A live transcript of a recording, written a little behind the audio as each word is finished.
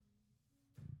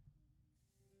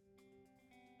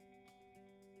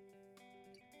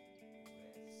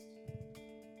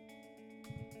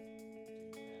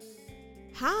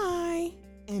Hi,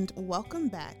 and welcome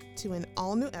back to an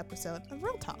all-new episode of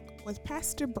Real Talk with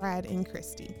Pastor Brad and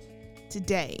Christy.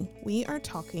 Today, we are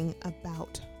talking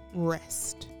about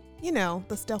rest. You know,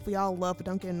 the stuff we all love but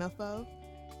don't get enough of.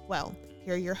 Well,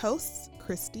 here are your hosts,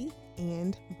 Christy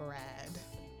and Brad.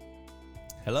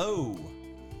 Hello.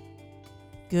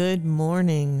 Good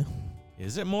morning.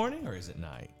 Is it morning or is it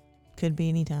night? Could be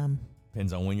any time.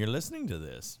 Depends on when you're listening to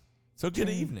this. So good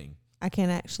True. evening. I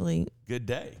can't actually. Good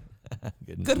day.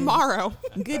 Good morrow.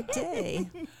 Good day.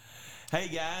 Hey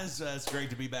guys, it's great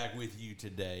to be back with you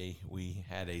today. We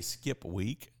had a skip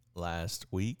week last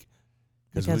week.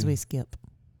 Because we skip.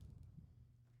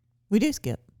 We do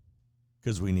skip.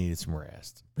 Because we needed some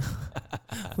rest.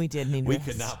 We did need We rest.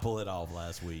 could not pull it off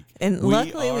last week. And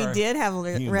luckily we did have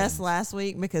humans. rest last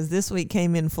week because this week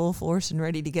came in full force and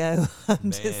ready to go.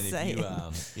 I'm just saying.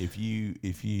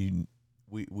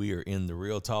 We are in the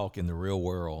real talk in the real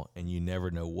world, and you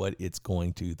never know what it's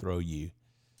going to throw you.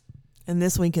 And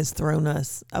this week has thrown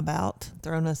us about,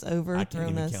 thrown us over, I can't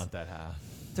even count that high.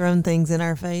 thrown things in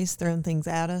our face, thrown things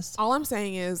at us. All I'm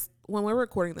saying is, when we're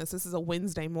recording this is a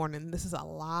Wednesday morning. This is a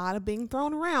lot of being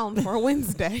thrown around for a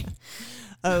Wednesday.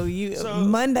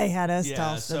 Monday had us Yeah,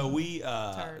 tossed. so we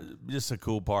just a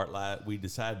cool part. We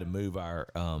decided to move our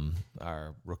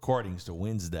recordings to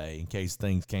Wednesday in case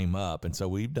things came up, and so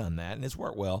we've done that, and it's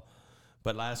worked well.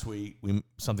 But last week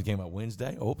something came up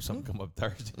Wednesday. Something come up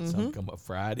Thursday. Something come up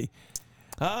Friday.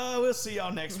 We'll see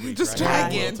y'all next week. Just right? try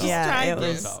We'll again. talk. Just try it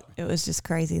again. was just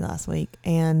crazy last week,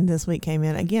 and this week came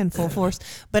in again full force.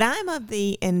 But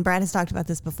and Brad has talked about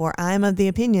this before, I'm of the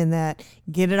opinion that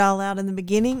get it all out in the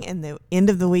beginning, and the end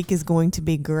of the week is going to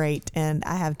be great. And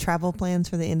I have travel plans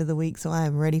for the end of the week, so I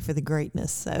am ready for the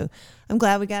greatness. So I'm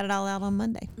glad we got it all out on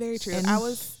Monday. Very true. And I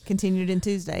was continued in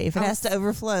Tuesday. If it has to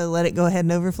overflow, let it go ahead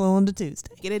and overflow onto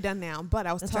Tuesday. get it done now. But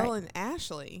I was That's telling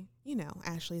Ashley,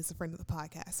 Ashley is a friend of the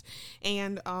podcast,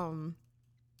 and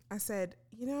I said,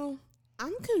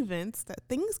 I'm convinced that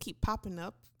things keep popping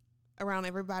up around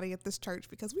everybody at this church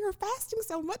because we are fasting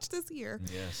so much this year.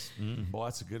 Yes. Boy,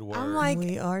 that's a good word. I'm like,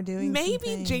 We are doing some maybe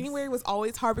things. January was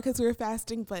always hard because we were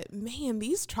fasting, but man,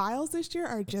 these trials this year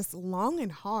are just long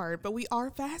and hard. But we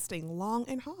are fasting long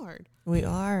and hard. We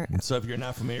are. So if you're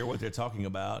not familiar with what they're talking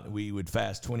about, we would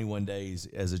fast 21 days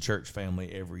as a church family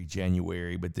every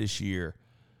January. But this year,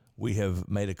 we have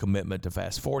made a commitment to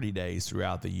fast 40 days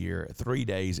throughout the year, 3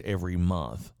 days every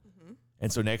month.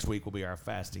 And so next week will be our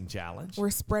fasting challenge. We're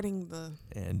spreading the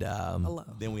And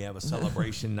love. then we have a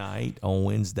celebration night on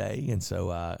Wednesday. And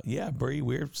so, Bree,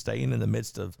 we're staying in the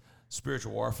midst of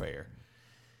spiritual warfare.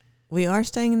 We are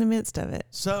staying in the midst of it.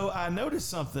 So I noticed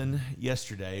something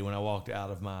yesterday when I walked out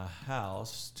of my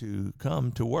house to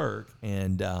come to work,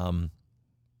 and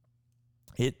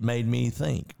it made me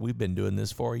think. We've been doing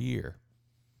this for a year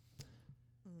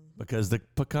because the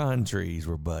pecan trees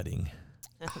were budding.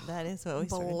 That is what we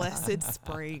started blessed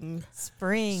spring.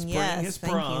 Spring, yes. has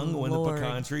Thank sprung you, when Lord. the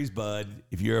pecan trees bud.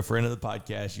 If you're a friend of the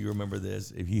podcast, you remember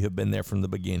this. If you have been there from the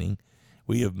beginning,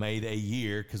 we have made a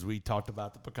year because we talked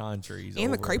about the pecan trees And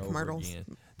the over crepe over myrtles. again.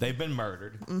 They've been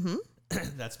murdered. Mm-hmm.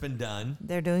 That's been done.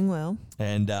 They're doing well.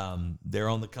 And they're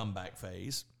on the comeback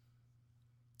phase.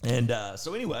 And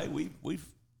so anyway, we've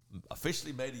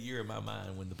officially made a year in my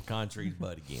mind when the pecan trees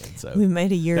bud again. So We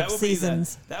made a year that of will be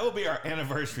seasons. that will be our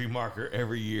anniversary marker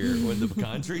every year. When the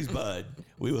pecan trees bud,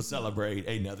 we will celebrate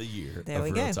another year There of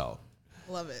we Real go. Talk.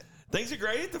 Love it. Things are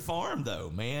great at the farm, though.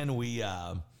 Man, we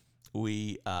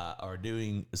are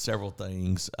doing several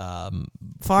things.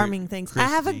 Farming things. I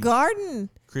have a garden.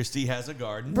 Christy has a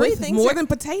garden. Bree With thinks more it- than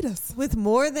potatoes. With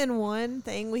more than one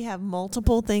thing, we have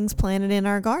multiple things planted in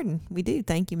our garden. We do.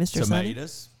 Thank you, Mr. Sonny.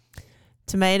 Tomatoes.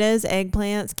 Tomatoes,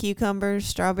 eggplants, cucumbers,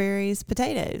 strawberries,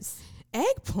 potatoes.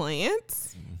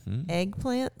 Eggplants.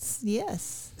 Eggplants,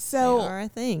 yes. So- they are a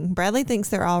thing. Bradley thinks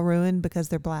they're all ruined because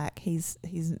they're black. He's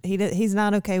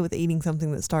not okay with eating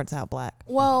something that starts out black.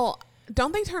 Well,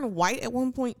 don't they turn white at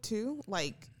one point too?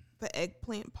 Like the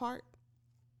eggplant part?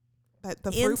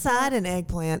 The fruit Inside part? an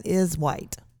eggplant is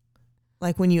white.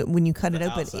 Like when you cut The it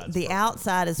open, outside's the purple.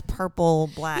 outside is purple,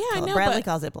 black. Yeah, I color. know, Bradley but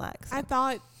calls it black. so. I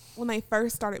thought when they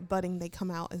first started budding, they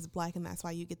come out as black, and that's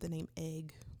why you get the name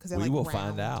egg. Because We will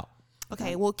find out.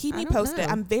 Okay, well, keep I me don't posted. know.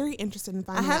 I'm very interested in I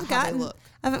finding have out how they gotten look.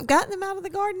 I've gotten them out of the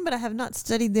garden, but I have not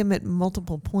studied them at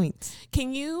multiple points.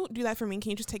 Can you do that for me?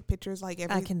 Can you just take pictures like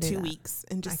every can do 2 that. weeks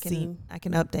and just I see?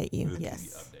 can update you. We'll keep you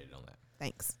Yes. updated on that.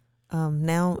 Thanks.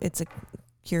 Now it's a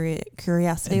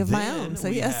curiosity And of my then own. So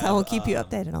we yes, I have, will keep you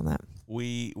updated on that.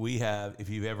 We have, if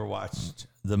you've ever watched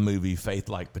the movie Faith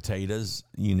Like Potatoes,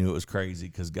 you knew it was crazy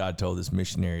because God told this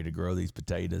missionary to grow these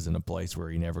potatoes in a place where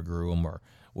he never grew them or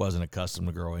wasn't accustomed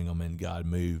to growing them, and God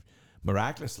moved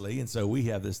miraculously. And so we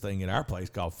have this thing in our place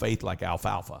called Faith Like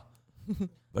Alfalfa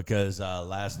because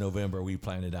last November we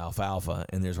planted alfalfa,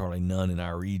 and there's hardly none in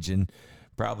our region.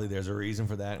 Probably there's a reason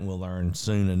for that, and we'll learn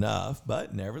soon enough.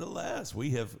 But nevertheless,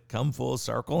 we have come full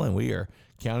circle, and we are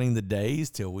counting the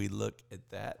days till we look at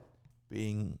that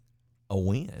being a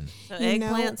win. So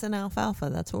eggplants and alfalfa,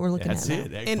 that's what we're looking at now.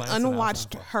 That's it. An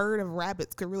unwatched herd of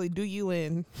rabbits could really do you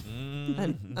in.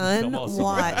 An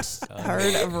unwatched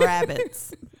herd of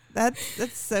rabbits.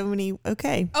 That's so many.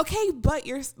 Okay, but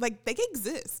you're like, they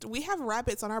exist. We have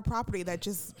rabbits on our property that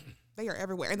just, they are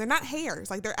everywhere, and they're not hares.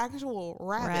 Like, they're actual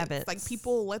rabbits. Like,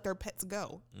 people let their pets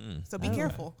go. So be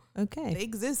careful. Okay. They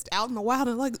exist out in the wild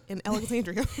in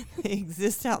Alexandria. They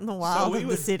exist out in the wild of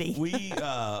the city. We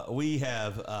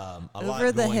have a lot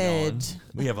Over the going hedge. on.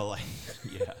 We have a lot.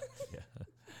 Yeah.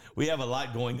 We have a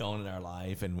lot going on in our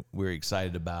life, and we're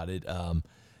excited about it.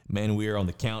 Man, we are on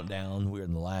the countdown. We're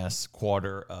in the last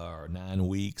quarter or 9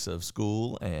 weeks of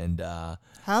school, and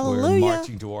Hallelujah. we're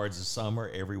marching towards the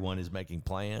summer. Everyone is making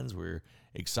plans. We're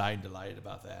excited, delighted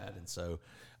about that. And so,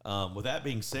 with that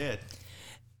being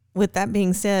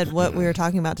said, what we were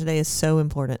talking about today is so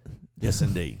important. yes,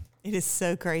 indeed. It is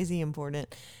so crazy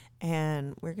important.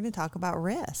 And we're going to talk about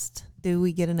rest. Do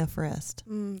we get enough rest?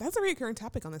 That's a recurring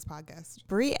topic on this podcast.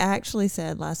 Bree actually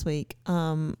said last week,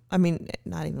 not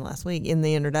even last week, in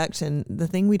the introduction, the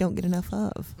thing we don't get enough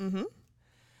of. Mm-hmm.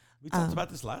 We talked about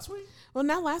this last week? Well,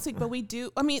 not last week, but we do.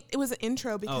 I mean, it was an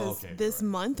intro because this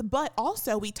month, but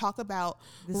also we talk about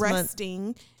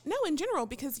resting. No, in general,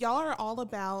 because y'all are all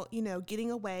about, getting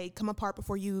away, come apart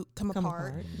before you come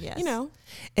apart. Yes.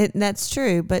 And that's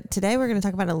true. But today we're going to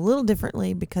talk about it a little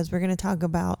differently because we're going to talk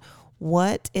about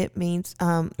what it means.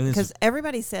 Because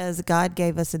everybody says God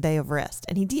gave us a day of rest,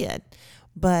 and he did.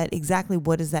 But exactly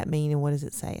what does that mean and what does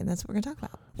it say? And that's what we're going to talk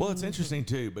about. Well, it's interesting,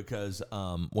 too, because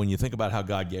when you think about how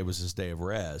God gave us this day of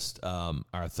rest,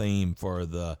 our theme for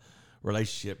the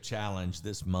relationship challenge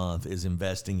this month is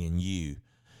investing in you.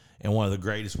 And one of the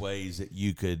greatest ways that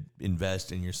you could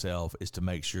invest in yourself is to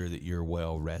make sure that you're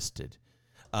well rested.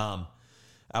 I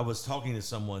was talking to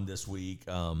someone this week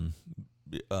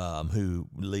who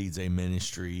leads a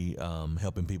ministry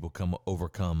helping people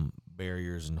overcome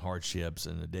barriers and hardships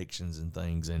and addictions and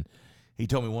things. And he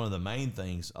told me one of the main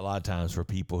things a lot of times for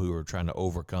people who are trying to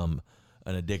overcome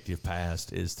an addictive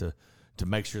past is to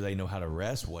make sure they know how to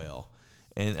rest well.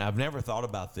 And I've never thought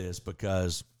about this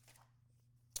because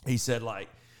he said, like,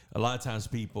 a lot of times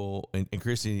people, and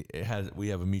Christy we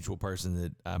have a mutual person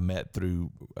that I met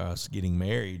through us getting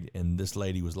married, and this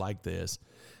lady was like this.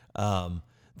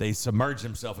 They submerge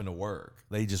themselves into work.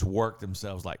 They just work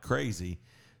themselves like crazy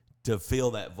to fill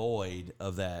that void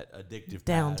of that addictive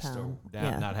past or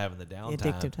not having the downtime.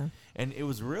 Addictive time. And it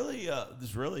was really,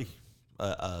 in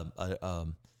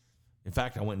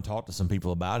fact, I went and talked to some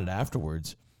people about it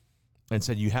afterwards and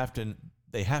said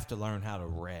they have to learn how to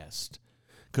rest.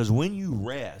 Because when you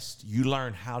rest, you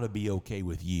learn how to be okay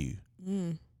with you.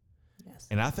 Yes.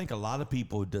 And I think a lot of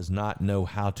people does not know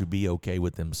how to be okay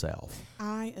with themselves.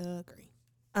 I agree.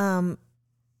 And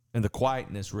the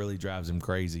quietness really drives them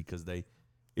crazy because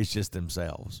it's just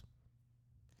themselves.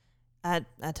 I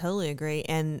totally agree.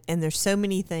 And there's so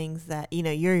many things that,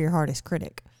 you're your hardest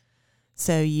critic.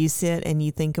 So you sit and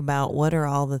you think about what are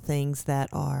all the things that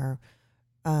are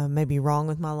maybe wrong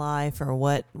with my life, or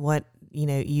what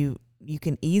you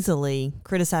can easily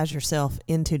criticize yourself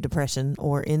into depression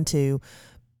or into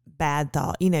bad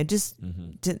thought, just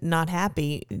not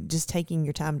happy, just taking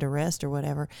your time to rest or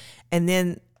whatever. And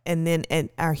then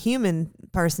our human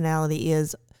personality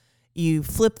is you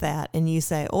flip that and you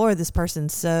say, this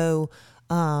person's so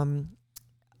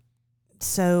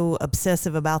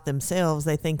obsessive about themselves.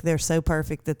 They think they're so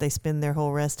perfect that they spend their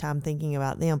whole rest time thinking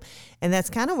about them. And that's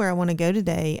kind of where I want to go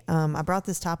today. I brought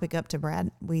this topic up to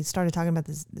Brad. We started talking about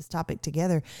this topic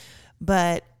together.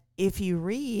 But if you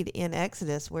read in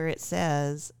Exodus where it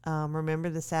says, remember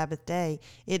the Sabbath day,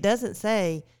 it doesn't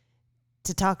say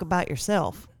to talk about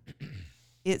yourself.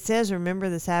 It says, remember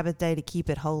the Sabbath day to keep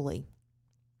it holy.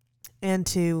 And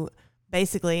to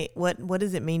basically, what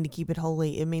does it mean to keep it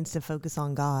holy? It means to focus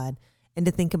on God and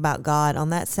to think about God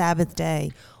on that Sabbath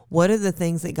day. What are the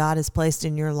things that God has placed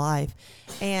in your life?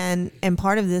 And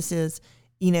part of this is,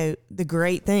 the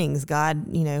great things God,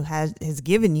 has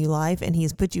given you life, and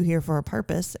he's put you here for a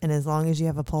purpose. And as long as you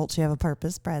have a pulse, you have a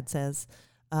purpose. Brad says,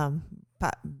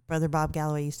 Brother Bob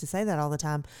Galloway used to say that all the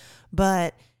time.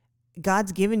 But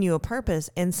God's given you a purpose,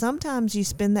 and sometimes you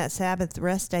spend that Sabbath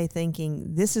rest day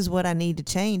thinking, this is what I need to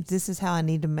change. This is how I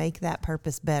need to make that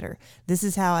purpose better. This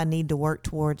is how I need to work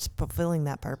towards fulfilling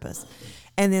that purpose.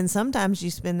 And then sometimes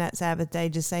you spend that Sabbath day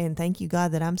just saying, thank you,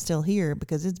 God, that I'm still here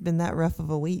because it's been that rough of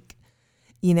a week,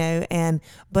 but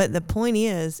the point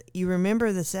is, you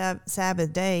remember the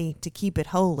Sabbath day to keep it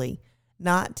holy,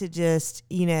 not to just,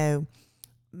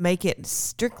 make it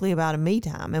strictly about a me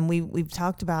time. And we've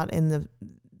talked about in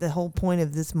the whole point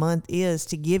of this month is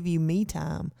to give you me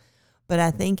time. But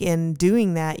I think in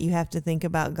doing that, you have to think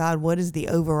about, God, what is the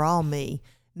overall me?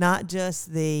 Not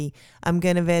just the I'm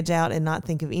going to veg out and not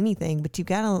think of anything, but you've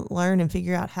got to learn and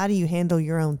figure out how do you handle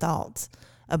your own thoughts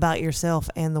about yourself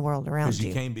and the world around you. Because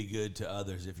you can't be good to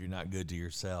others if you're not good to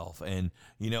yourself. And,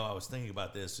 I was thinking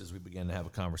about this as we began to have a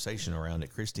conversation around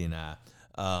it, Christy and I.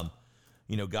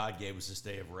 God gave us this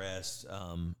day of rest,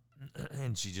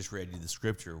 and she just read you the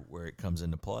scripture where it comes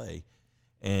into play.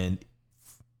 And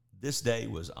this day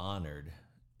was honored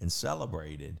and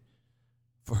celebrated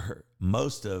for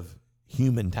most of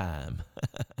human time,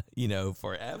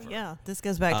 forever. Yeah, this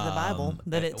goes back to the Bible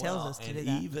that it tells us to do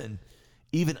that.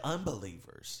 Even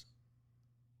unbelievers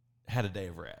had a day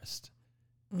of rest.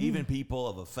 Mm. Even people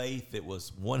of a faith that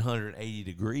was 180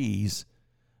 degrees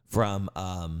from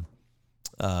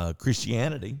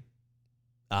Christianity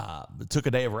took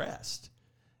a day of rest.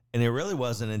 And it really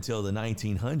wasn't until the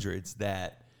 1900s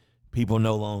that people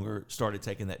no longer started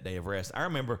taking that day of rest. I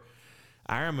remember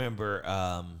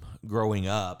growing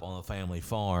up on a family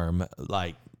farm,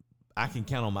 like I can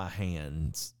count on my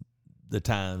hands the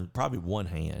time, probably one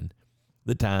hand,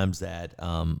 the times that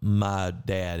my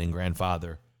dad and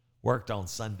grandfather worked on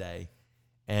Sunday.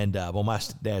 And my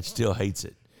dad still hates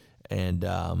it. And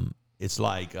it's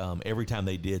like every time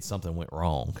they did, something went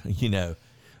wrong,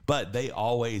 But they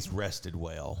always rested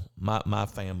well. My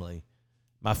family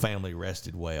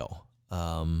rested well.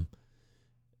 I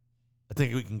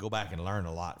think we can go back and learn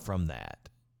a lot from that.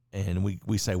 And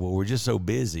we say, well, we're just so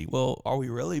busy. Well, are we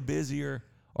really busier,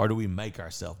 or do we make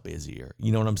ourselves busier?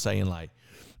 You know what I'm saying? I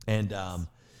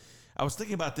was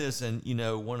thinking about this, and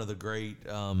one of the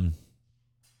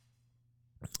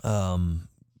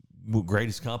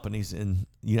greatest companies in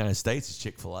the United States is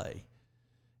Chick-fil-A.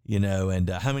 And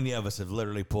how many of us have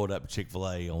literally pulled up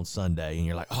Chick-fil-A on Sunday and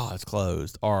you're like, oh, it's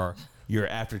closed, or you're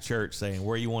after church saying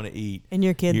where you want to eat, and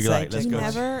your kids say, like, let's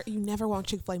go. You never want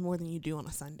Chick-fil-A more than you do on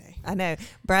a Sunday. I know.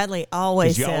 Bradley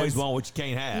always says, you always want what you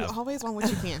can't have. You always want what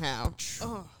you can't have.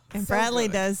 Oh, and so Bradley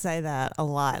good. does say that a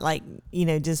lot. Like,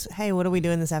 just, hey, what are we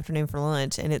doing this afternoon for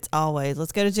lunch? And it's always,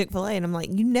 let's go to Chick-fil-A. And I'm like,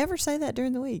 you never say that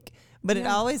during the week. But it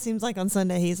always seems like on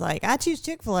Sunday he's like, I choose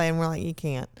Chick-fil-A, and we're like, you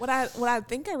can't. What I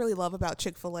think I really love about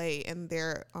Chick-fil-A and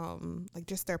their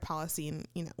just their policy and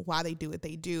why they do what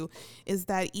they do is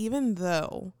that even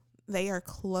though they are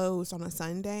closed on a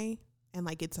Sunday and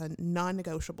it's a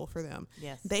non-negotiable for them,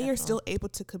 yes, they definitely are still able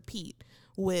to compete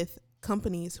with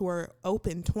companies who are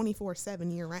open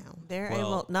 24/7 year round. They're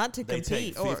able not to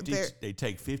compete. They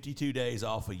take 52 days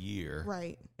off a year,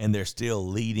 right? And they're still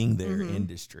leading their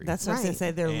industry. That's what I was going to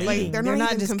say. They're And leading. They're They're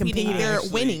not even just competing. They're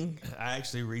winning. I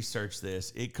actually researched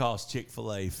this. It costs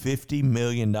Chick-fil-A $50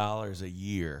 million a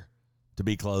year to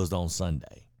be closed on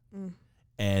Sunday. Mm.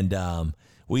 And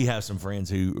we have some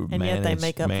friends who yet they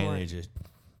make up manage for it.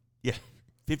 Yeah,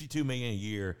 $52 million a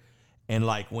year, and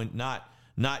when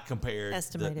not compared,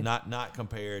 estimated, not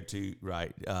compared to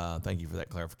right. Thank you for that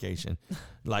clarification.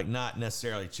 Not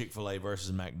necessarily Chick-fil-A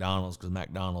versus McDonald's, because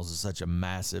McDonald's is such a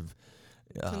massive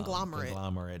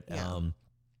conglomerate. Yeah.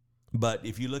 But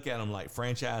if you look at them like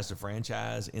franchise to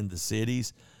franchise in the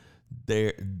cities,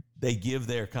 they give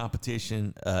their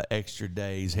competition extra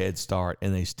days head start,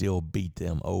 and they still beat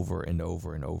them over and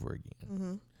over and over again.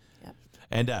 Mm-hmm.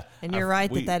 And you're right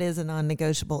that is a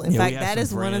non-negotiable. In fact, that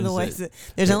is one of the ways that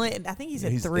there's only, I think he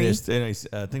said 3. I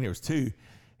think there was 2.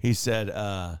 He said,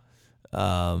 but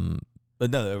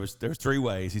no, there was 3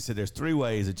 ways. He said there's 3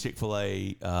 ways a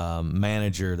Chick-fil-A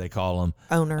manager, they call them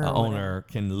owner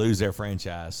can lose their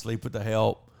franchise: sleep with the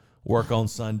help, work on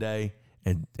Sunday,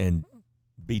 and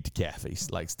beat the Cafes,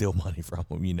 steal money from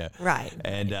them, Right.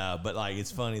 And but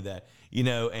it's funny that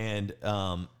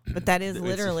but that is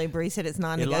literally, Bree said it's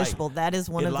non-negotiable. That is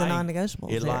one of the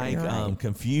non-negotiables. It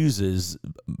confuses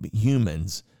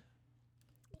humans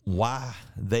why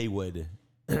they would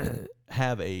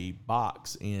have a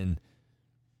box in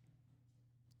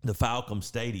the Falcon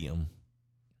Stadium,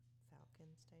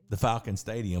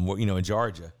 in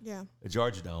Georgia, the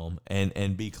Georgia Dome,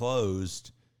 and be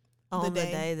closed on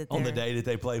the day that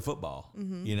they play football,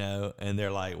 and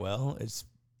they're like, well, it's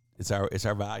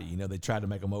our value. They tried to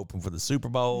make them open for the Super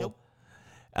Bowl. Nope.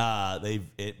 But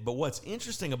what's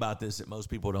interesting about this that most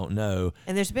people don't know,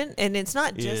 and it's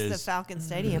not just the Falcon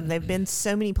Stadium. They've been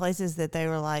so many places that they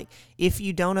were like, if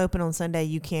you don't open on Sunday,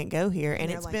 you can't go here.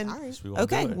 And it's like, been right.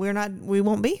 okay. We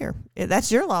won't be here. That's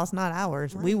your loss, not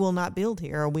ours. Right. We will not build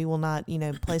here, or we will not,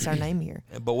 place our name here.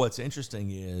 But what's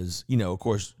interesting is, of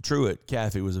course, Truett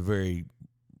Cathy was a very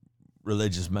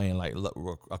religious man, like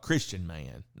a Christian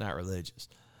man, not religious.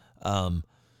 And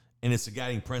it's the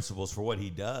guiding principles for what he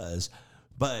does.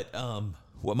 But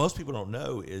what most people don't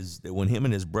know is that when him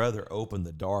and his brother opened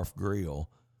the Darf Grill,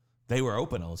 they were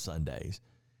open on Sundays,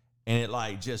 and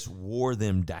it just wore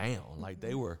them down. Like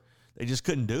they just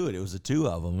couldn't do it. It was the two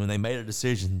of them, and they made a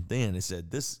decision. Then they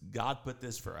said, God put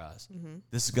this for us. Mm-hmm.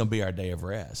 This is going to be our day of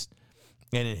rest,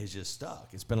 and it has just stuck.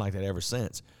 It's been like that ever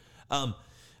since.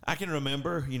 I can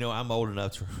remember, I'm old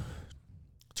enough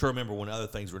to remember when other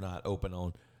things were not open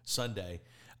on Sunday.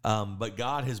 But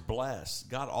God has blessed.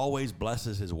 God always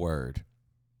blesses his word.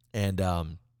 And,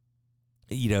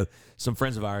 some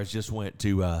friends of ours just went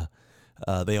to,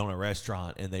 they own a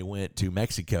restaurant, and they went to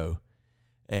Mexico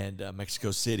and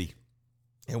Mexico City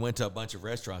and went to a bunch of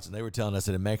restaurants. And they were telling us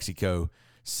that in Mexico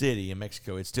City,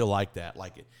 it's still like that.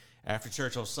 Like after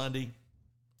church on Sunday,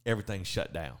 everything's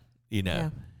shut down,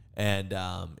 Yeah. And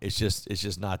it's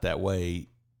just not that way.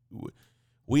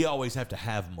 We always have to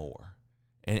have more.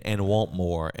 And want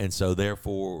more, and so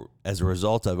therefore, as a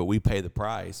result of it, we pay the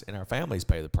price, and our families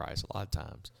pay the price a lot of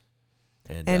times.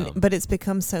 But it's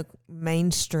become so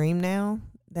mainstream now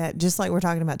that just like we're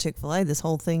talking about Chick-fil-A, this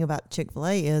whole thing about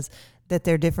Chick-fil-A is that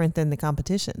they're different than the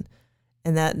competition,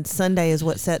 and that Sunday is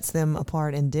what sets them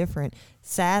apart and different.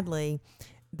 Sadly,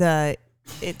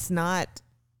 it's not.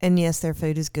 And yes, their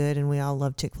food is good, and we all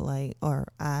love Chick-fil-A. Or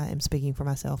I am speaking for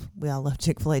myself. We all love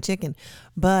Chick-fil-A chicken,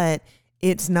 but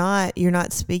it's not, you're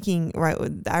not speaking, right,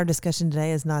 our discussion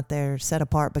today is not they're set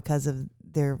apart because of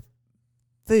their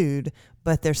food,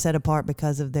 but they're set apart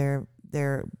because of their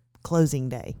closing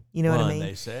day. You know what I mean?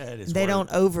 They said they don't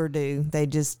overdo, they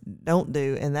just don't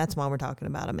do, and that's why we're talking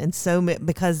about them. And so,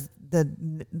 because the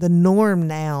norm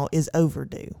now is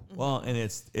overdue. Well, and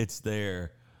it's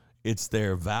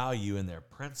their value and their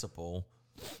principle,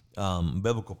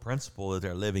 biblical principle that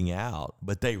they're living out,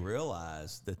 but they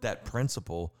realize that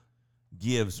principle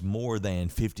gives more than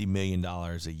 $50 million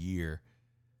a year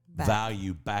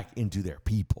value back into their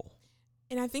people.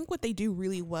 And I think what they do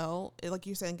really well, like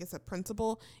you're saying, it's a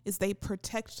principle, is they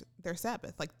protect their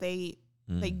Sabbath. Like they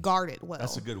guard it well.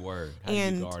 That's a good word. How do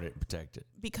you guard it and protect it?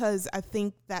 Because I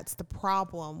think that's the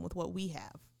problem with what we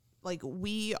have. Like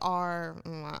we are,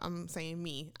 I'm saying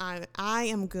me, I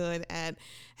am good at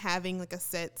having like a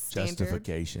set standard.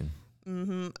 Justification.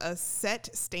 A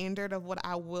set standard of what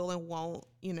I will and won't,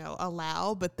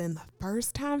 allow. But then the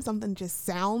first time something just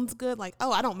sounds good, like,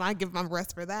 oh, I don't mind giving my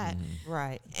rest for that. Mm-hmm.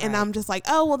 Right. And I'm just like,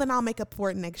 oh, well, then I'll make up for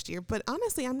it next year. But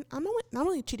honestly, I'm not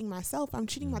only cheating myself, I'm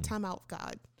cheating my time out with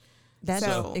God. That's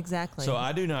exactly. So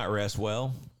I do not rest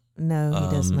well. No,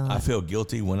 he does not. I feel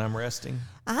guilty when I'm resting.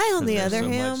 I, on the other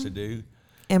hand, much to do.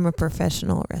 Am a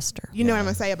professional rester. You know what I'm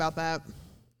going to say about that?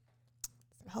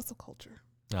 It's hustle culture.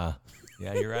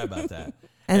 Yeah, you're right about that.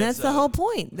 And that's the whole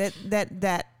point,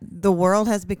 that the world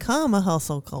has become a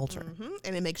hustle culture. Mm-hmm.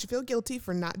 And it makes you feel guilty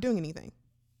for not doing anything.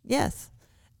 Yes.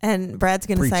 And Brad's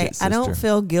going to say, I don't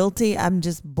feel guilty. I'm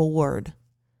just bored.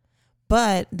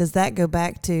 But does that go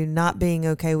back to not being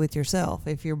okay with yourself?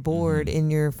 If you're bored in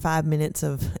your 5 minutes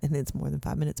of, and it's more than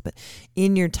 5 minutes, but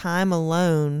in your time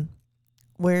alone,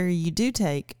 where you do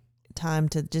take time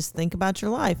to just think about your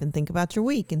life and think about your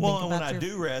week and think about I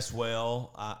do rest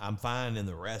well, I'm fine in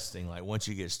the resting. Like once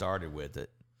you get started with it,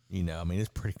 it's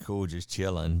pretty cool just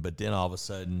chilling. But then all of a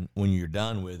sudden, when you're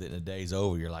done with it and the day's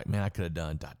over, you're like, man, I could have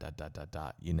done ...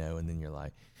 and then you're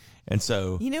like, and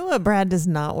so what Brad does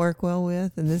not work well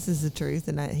with, and this is the truth,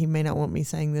 and he may not want me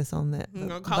saying this on that. I'm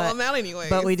gonna call him out anyway.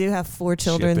 But we do have 4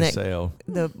 children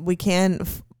that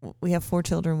we have 4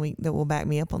 children that will back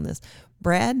me up on this.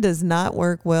 Brad does not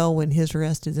work well when his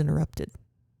rest is interrupted.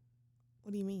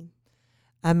 What do you mean?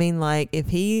 I mean, like if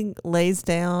he lays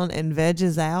down and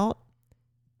veges out,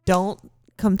 don't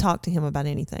come talk to him about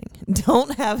anything.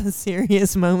 Don't have a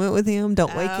serious moment with him.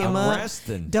 Don't wake him up.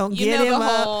 Resting. Don't get him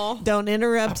up. Don't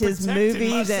interrupt his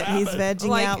movie that he's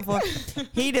vegging out for.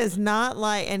 He does not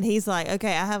and he's like,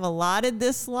 okay, I have allotted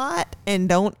this slot and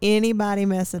don't anybody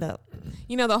mess it up.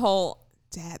 The whole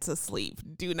dad's asleep.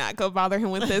 Do not go bother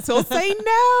him with this. He'll say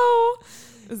no.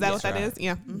 Is that what that is?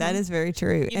 Yeah. Mm-hmm. That is very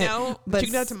true. But you can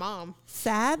do that to mom.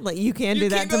 Sadly, you can do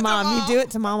that to mom. You do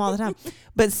it to mom all the time.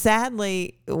 But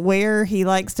sadly, where he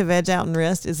likes to veg out and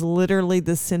rest is literally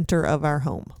the center of our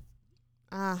home.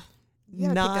 You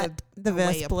gotta not pick the a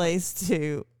best way of place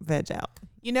to veg out.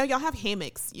 You know, y'all have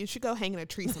hammocks. You should go hang in a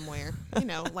tree somewhere. You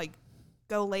know, like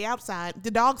go lay outside.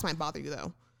 The dogs might bother you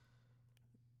though.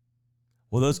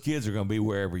 Well, those kids are going to be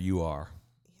wherever you are.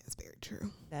 That's very true.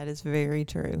 That is very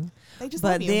true. They just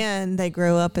But love you. then they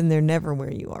grow up and they're never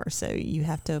where you are. So you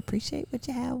have to appreciate what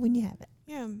you have when you have it.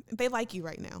 Yeah, they like you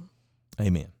right now.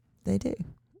 Amen. They do.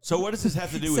 So what does this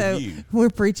have to do So with you? we're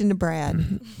preaching to Brad.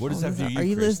 What does that have to do with you, Are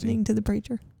you Christy? listening to the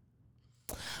preacher?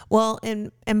 Well,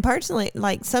 and personally,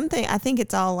 like something, I think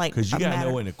it's all like Because you a got to matter-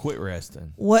 know when to quit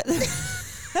resting. what.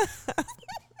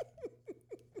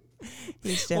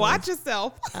 He's jealous. Watch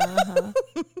yourself. Uh-huh.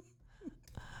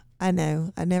 I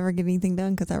know. I never get anything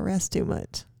done because I rest too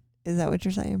much. Is that what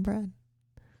you're saying, Brad?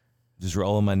 Just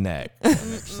rolling my neck, and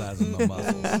exercising my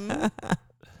muscles.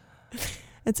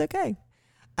 It's okay.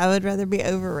 I would rather be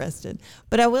over rested.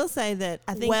 But I will say that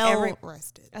I think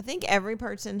rested. I think every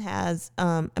person has,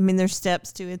 there's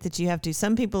steps to it that you have to.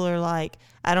 Some people are like,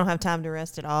 I don't have time to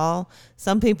rest at all.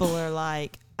 Some people are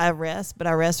like, I rest, but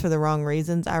I rest for the wrong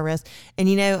reasons. I rest. And,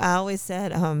 I always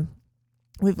said,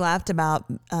 we've laughed about,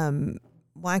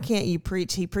 why can't you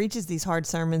preach? He preaches these hard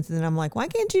sermons. And then I'm like, why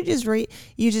can't you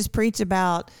just preach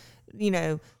about,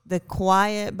 the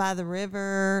quiet by the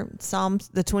river, Psalms,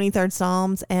 the 23rd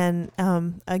Psalms. And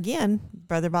again,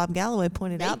 Brother Bob Galloway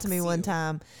pointed out to me one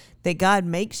time that God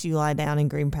makes you lie down in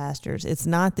green pastures. It's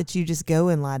not that you just go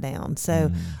and lie down.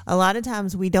 So a lot of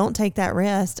times we don't take that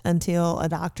rest until a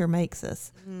doctor makes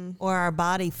us or our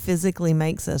body physically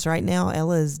makes us. Right now,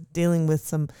 Ella is dealing with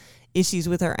some issues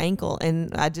with her ankle,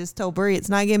 and I just told Bree it's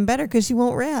not getting better because she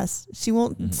won't rest. She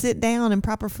won't sit down and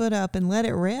prop her foot up and let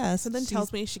it rest. So then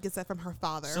tells me she gets that from her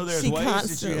father. So there's She ways that you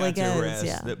constantly have to goes, rest,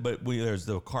 yeah. but there's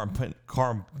the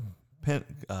my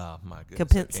goodness,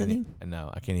 Capacity?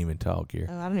 I can't even talk here.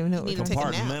 Oh, I don't even know what You we're need to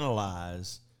talking take a nap.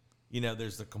 Compartmentalize.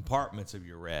 There's the compartments of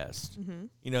your rest.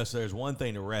 So there's one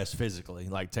thing to rest physically,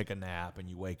 like take a nap and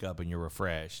you wake up and you're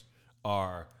refreshed.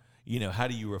 Or, how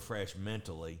do you refresh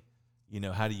mentally?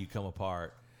 How do you come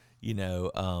apart?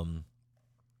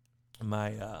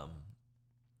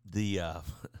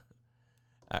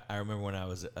 I remember when I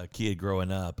was a kid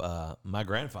growing up, my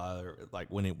grandfather, like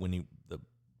when the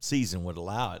season would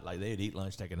allow it, like they'd eat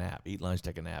lunch, take a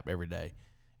nap every day.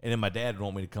 And then my dad would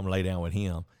want me to come lay down with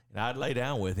him. And I'd lay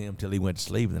down with him till he went to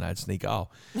sleep, and then I'd sneak off.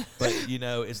 But,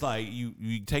 it's like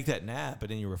you take that nap,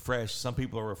 and then you're refreshed. Some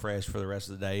people are refreshed for the rest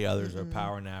of the day. Others are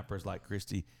power nappers, like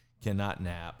Christy cannot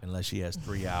nap unless she has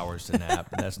 3 hours to nap.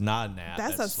 And that's not a nap.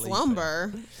 That's a sleeping.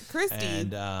 slumber. Christy.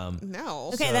 And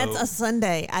no. Okay, So- that's a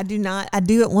Sunday. I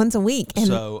do it once a week, and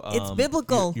So, it's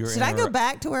biblical. you're Should I go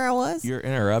back to where I was? You're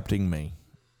interrupting me.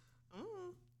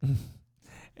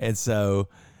 And so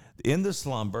in the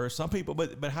slumber, some people,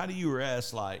 but how do you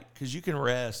rest? Like, because you can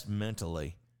rest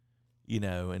mentally,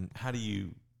 and how do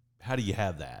you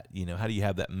have that? How do you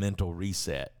have that mental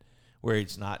reset where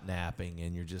it's not napping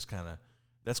and you're just kind of,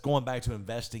 that's going back to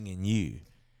investing in you,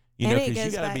 And it because you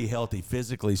goes got to back- be healthy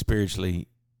physically, spiritually,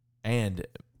 and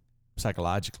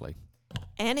psychologically.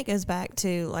 And it goes back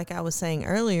to, like I was saying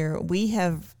earlier, we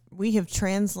have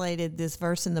translated this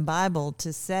verse in the Bible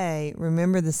to say,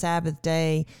 remember the Sabbath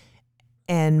day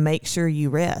and make sure you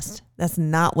rest. That's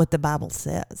not what the Bible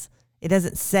says. It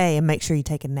doesn't say, and make sure you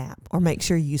take a nap or make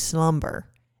sure you slumber.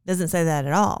 It doesn't say that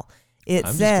at all. It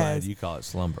I'm just says, glad you call it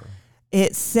slumber.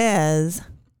 it says,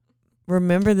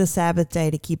 remember the Sabbath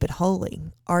day to keep it holy.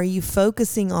 Are you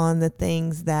focusing on the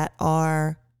things that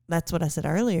are, that's what I said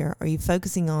earlier. Are you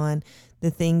focusing on the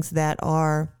things that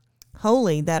are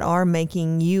holy, that are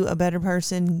making you a better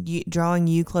person, drawing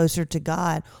you closer to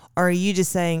God? Or are you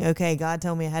just saying, okay, God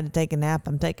told me I had to take a nap.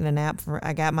 I'm taking a nap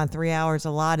I got my 3 hours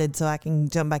allotted so I can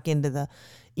jump back into the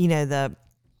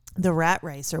rat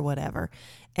race or whatever.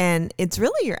 And it's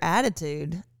really your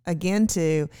attitude. Again,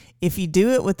 if you do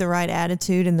it with the right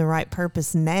attitude and the right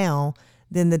purpose now,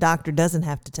 then the doctor doesn't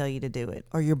have to tell you to do it,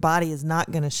 or your body is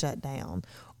not going to shut down,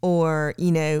 or,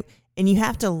 and you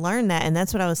have to learn that. And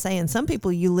that's what I was saying. Some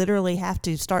people, you literally have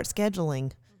to start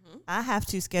scheduling. I have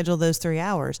to schedule those 3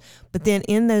 hours, but then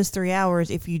in those 3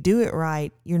 hours, if you do it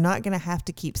right, you're not going to have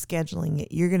to keep scheduling it.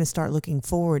 You're going to start looking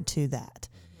forward to that.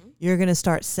 You're going to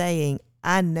start saying,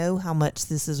 I know how much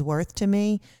this is worth to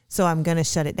me, so I'm going to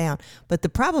shut it down. But the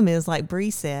problem is, like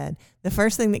Bree said, the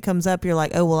first thing that comes up, you're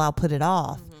like, oh, well, I'll put it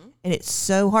off. And it's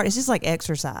so hard. It's just like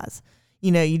exercise.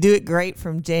 You do it great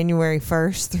from January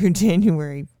 1st through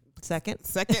January 2nd.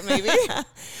 Second, maybe.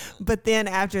 But then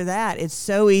after that, it's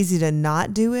so easy to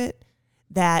not do it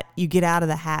that you get out of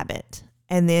the habit.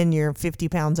 and then you're 50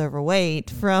 pounds overweight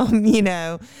from,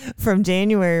 from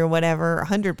January or whatever,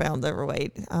 100 pounds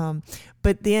overweight.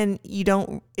 But then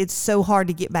it's so hard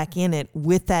to get back in it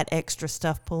with that extra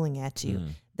stuff pulling at you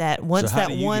that once that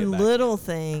one little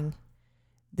thing,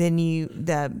 then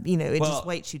it just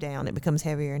weights you down. It becomes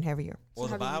heavier and heavier. Well,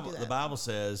 the Bible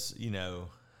says,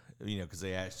 because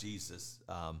they asked Jesus,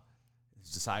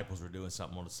 his disciples were doing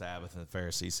something on the Sabbath, and the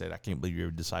Pharisees said, I can't believe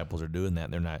your disciples are doing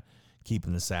that. They're not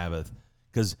keeping the Sabbath.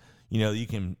 Because, you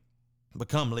can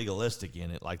become legalistic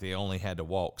in it. Like they only had to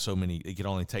walk they could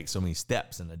only take so many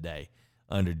steps in a day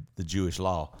under the Jewish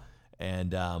law.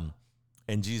 And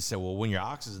Jesus said, well, when your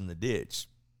ox is in the ditch,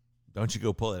 don't you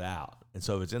go pull it out. And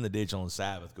so if it's in the ditch on the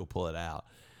Sabbath, go pull it out.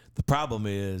 The problem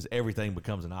is everything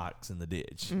becomes an ox in the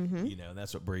ditch. And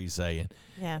that's what Bree's saying.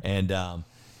 Yeah. And,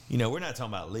 we're not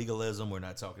talking about legalism. We're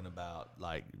not talking about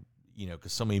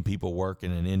because so many people work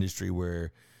in an industry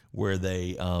where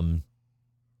they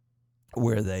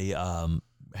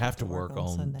have to work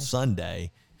on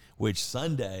Sunday, which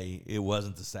Sunday, it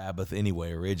wasn't the Sabbath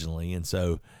anyway originally. And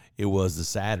so it was the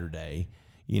Saturday,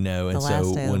 and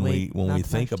so when we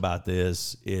think about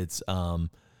this, it's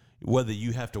whether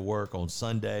you have to work on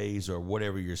Sundays or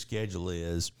whatever your schedule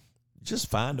is, just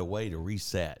find a way to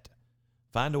reset,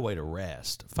 find a way to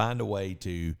rest, find a way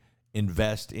to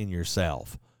invest in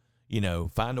yourself,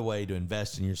 find a way to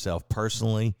invest in yourself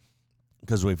personally,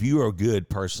 because if you are good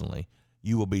personally,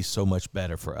 you will be so much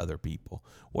better for other people.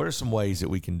 What are some ways that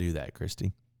we can do that,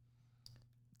 Christy?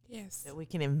 Yes. That we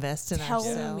can invest in Tell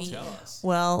ourselves. me. Tell us.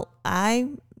 Well, I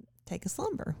take a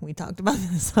slumber. We talked about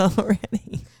this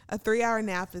already. A 3-hour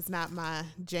nap is not my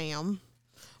jam,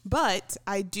 but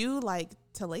I do like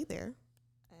to lay there.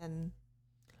 And,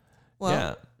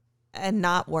 and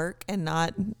not work and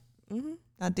not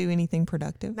do anything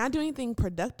productive. Not do anything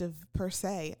productive per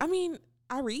se. I mean,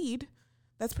 I read.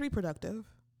 That's pretty productive.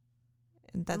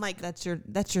 That's your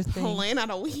thing. Laying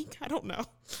out a week. I don't know.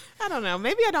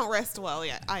 Maybe I don't rest well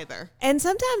yet either. And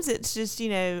sometimes it's just,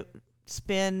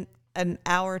 spend an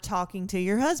hour talking to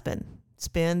your husband,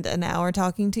 spend an hour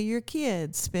talking to your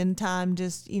kids, spend time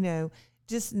just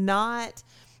not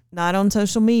on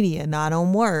social media, not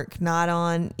on work, not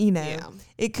on,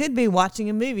 It could be watching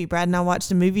a movie. Brad and I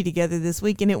watched a movie together this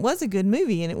week, and it was a good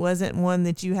movie, and it wasn't one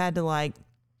that you had to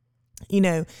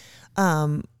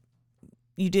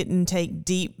you didn't take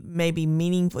deep, maybe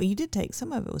meaningful. You did take,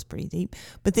 some of it was pretty deep,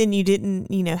 but then you didn't,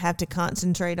 have to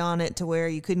concentrate on it to where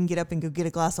you couldn't get up and go get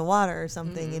a glass of water or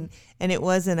something. And it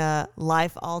wasn't a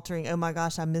life altering, oh my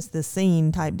gosh, I missed this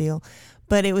scene type deal.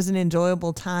 But it was an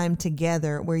enjoyable time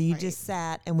together where you just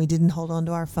sat and we didn't hold on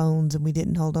to our phones and we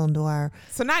didn't hold on to our.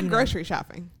 So not grocery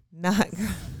shopping. Not.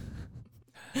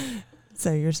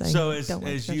 So you're saying. So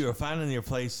as you are finding your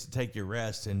place to take your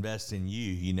rest, invest in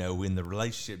you, in the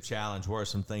relationship challenge, what are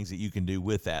some things that you can do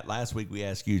with that? Last week we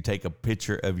asked you to take a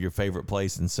picture of your favorite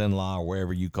place in Cenla or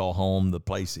wherever you call home, the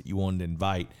place that you wanted to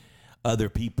invite other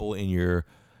people in your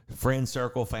friend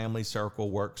circle, family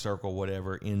circle, work circle,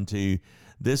 whatever, into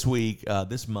this week,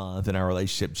 this month in our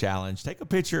relationship challenge. Take a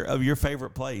picture of your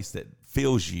favorite place that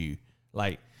fills you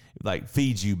like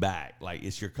feeds you back, like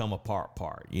it's your come apart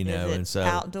part, Is it and so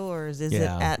outdoors? Is it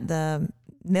at the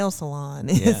nail salon?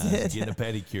 Is it getting a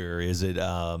pedicure? Is it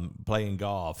playing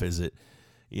golf? Is it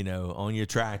on your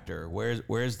tractor?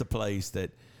 Where's the place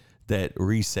that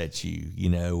resets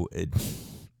you? It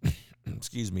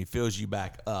excuse me, fills you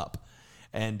back up.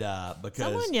 And because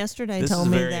someone yesterday this told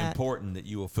is me very that important that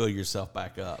you will fill yourself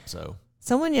back up. So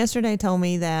someone yesterday told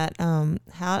me that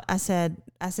how I said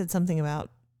something about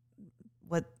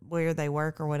where they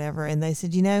work or whatever, and they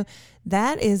said,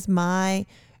 that is my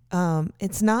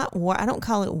it's not I don't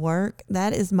call it work,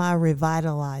 that is my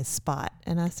revitalized spot.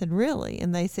 And I said, really?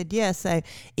 And they said, yes. So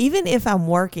even if I'm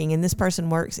working, and this person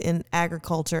works in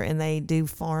agriculture and they do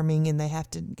farming and they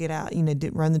have to get out,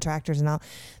 run the tractors and all,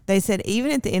 they said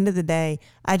even at the end of the day,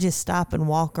 I just stop and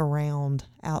walk around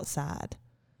outside.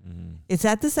 It's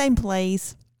at the same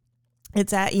place.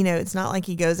 It's at, it's not like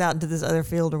he goes out into this other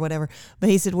field or whatever, but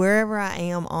he said, wherever I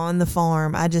am on the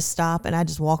farm, I just stop and I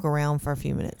just walk around for a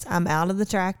few minutes. I'm out of the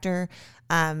tractor.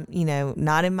 I'm,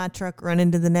 not in my truck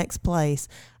running to the next place.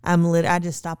 I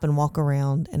just stop and walk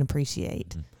around and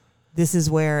appreciate. This is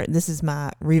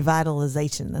my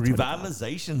revitalization. That's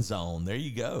revitalization zone. There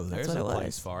you go. There's a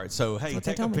place for it. So, hey,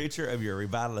 take a picture of your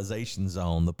revitalization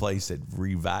zone, the place that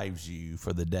revives you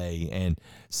for the day, and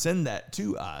send that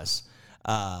to us.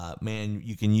 Man,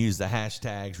 you can use the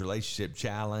hashtags relationship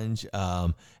challenge,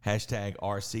 hashtag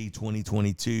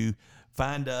RC2022.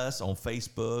 Find us on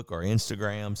Facebook or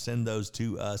Instagram. Send those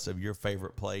to us of your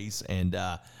favorite place and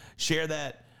share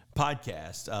that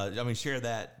podcast.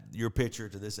 Share your picture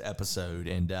to this episode.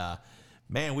 And,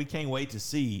 man, we can't wait to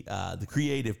see the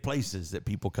creative places that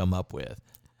people come up with.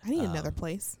 I need another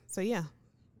place. So, yeah.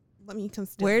 Let me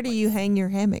consider. Where do you hang your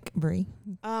hammock, Bree?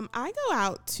 I go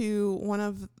out to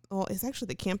it's actually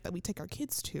the camp that we take our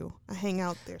kids to. I hang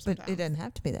out there sometimes. But it doesn't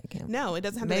have to be that camp. No, it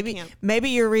doesn't have to be that camp. Maybe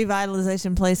your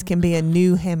revitalization place can be a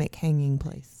new hammock hanging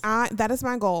place. That is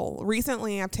my goal.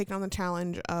 Recently, I've taken on the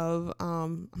challenge of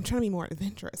I'm trying to be more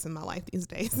adventurous in my life these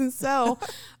days. And so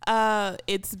I've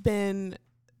been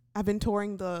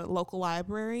touring the local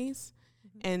libraries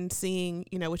and seeing,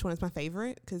 which one is my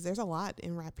favorite, because there's a lot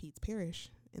in Rapides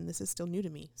Parish. And this is still new to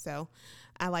me. So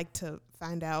I like to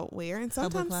find out where. And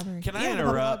sometimes. Can I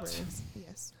interrupt?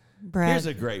 Yes. Brad. Here's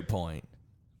a great point.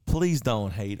 Please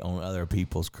don't hate on other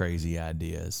people's crazy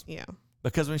ideas. Yeah.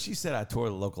 Because when she said I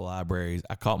toured the local libraries,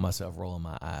 I caught myself rolling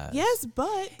my eyes. Yes,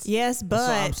 but.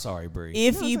 I'm sorry, Bree.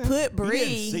 If you put Bree. You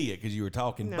didn't see it because you were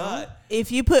talking, but.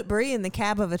 If you put Bree in the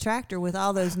cab of a tractor with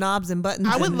all those knobs and buttons,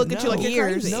 I would look at you like you're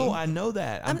crazy. No, I know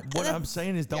that. What I'm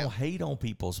saying is don't hate on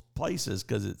people's places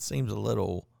because it seems a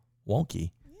little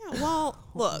wonky. Yeah, well,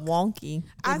 look. Wonky.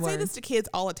 I say this to kids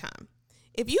all the time.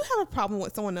 If you have a problem with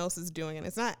what someone else is doing and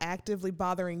it's not actively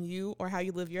bothering you or how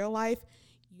you live your life,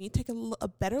 you need to take a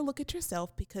better look at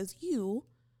yourself because you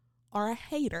are a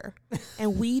hater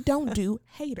and we don't do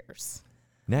haters.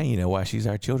 Now you know why she's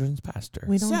our children's pastor.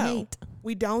 We don't hate.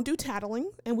 We don't do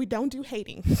tattling and we don't do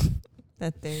hating.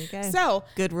 There you go. So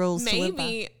good rules to live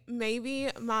by. Maybe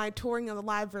my touring of the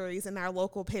libraries in our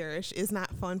local parish is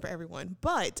not fun for everyone,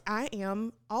 but I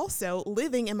am also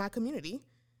living in my community,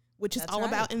 which is all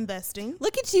about investing.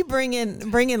 Look at you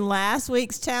bringing last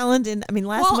week's challenge and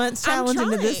last month's challenge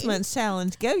into this month's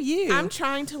challenge. Go you! I'm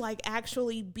trying to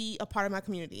actually be a part of my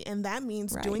community, and that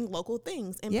means doing local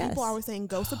things. And people are always saying,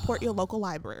 "Go support your local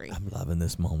library." I'm loving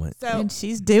this moment. So and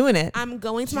she's doing it. I'm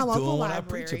going to my local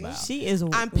library. She is.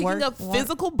 I'm picking up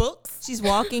physical books. She's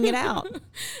walking it out.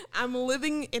 I'm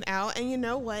living it out, and you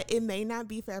know what? It may not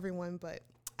be for everyone, but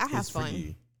I have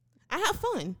fun. I have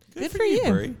fun. Good for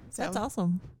you. Bree. That's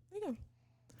awesome.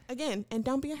 Again, and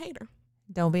don't be a hater.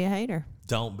 Don't be a hater.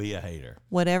 Don't be a hater.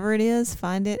 Whatever it is,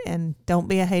 find it, and don't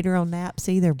be a hater on naps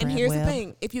either, Brad. And here's the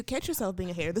thing. If you catch yourself being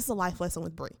a hater, this is a life lesson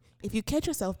with Bree. If you catch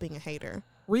yourself being a hater,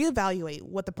 reevaluate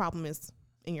what the problem is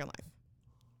in your life.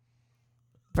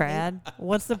 Brad,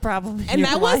 what's the problem? And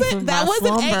that wasn't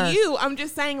at you. I'm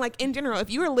just saying, in general, if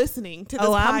you were listening to this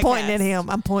podcast.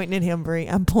 I'm pointing at him, Bree.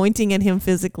 I'm pointing at him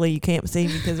physically. You can't see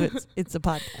me because it's a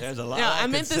podcast. There's a lot. No, I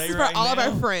meant this is for all of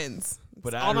our friends.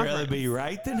 But I'd rather be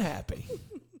right than happy.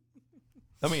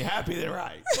 Happy than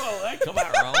right. Whoa, that come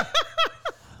out wrong.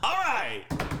 All right.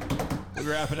 We're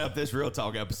wrapping up this Real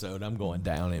Talk episode. I'm going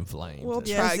down in flames. We'll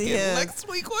try again. Next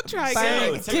week, we'll try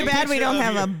again. Too bad we don't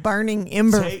have a burning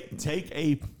ember. Take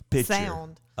a picture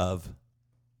sound of...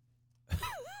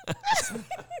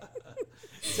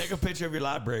 Take a picture of your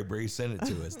library, Bree. Send it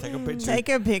to us. Take a picture. Take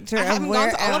a picture I haven't of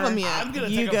gone to all of them yet. I'm going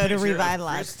to you take go a picture to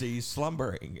Revitalize. of Christy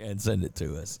slumbering and send it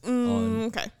to us on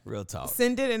okay. Real Talk.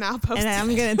 Send it and I'll post it. And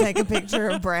I'm going to take a picture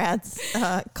of Brad's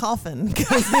coffin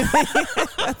because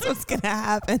that's what's going to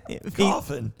happen.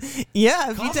 Coffin?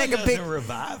 Yeah. If coffin you take a picture.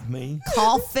 Revive me.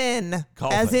 Coffin.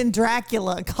 As in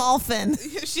Dracula. Coffin.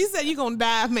 She said you're going to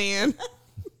die, man.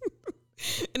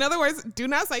 In other words, do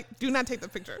not take the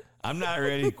picture. I'm not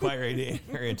quite ready to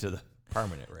enter into the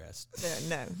permanent rest.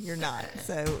 No, you're not.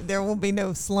 So there will be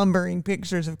no slumbering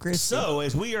pictures of Christy. So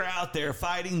as we are out there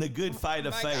fighting the good fight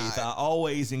of faith, I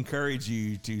always encourage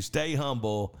you to stay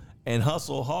humble and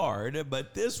hustle hard.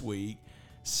 But this week,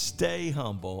 stay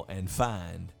humble and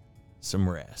find some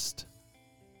rest.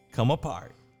 Come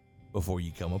apart before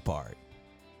you come apart.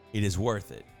 It is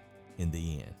worth it in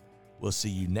the end. We'll see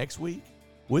you next week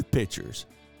with pictures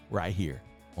right here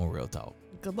on Real Talk.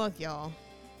 Good luck, y'all.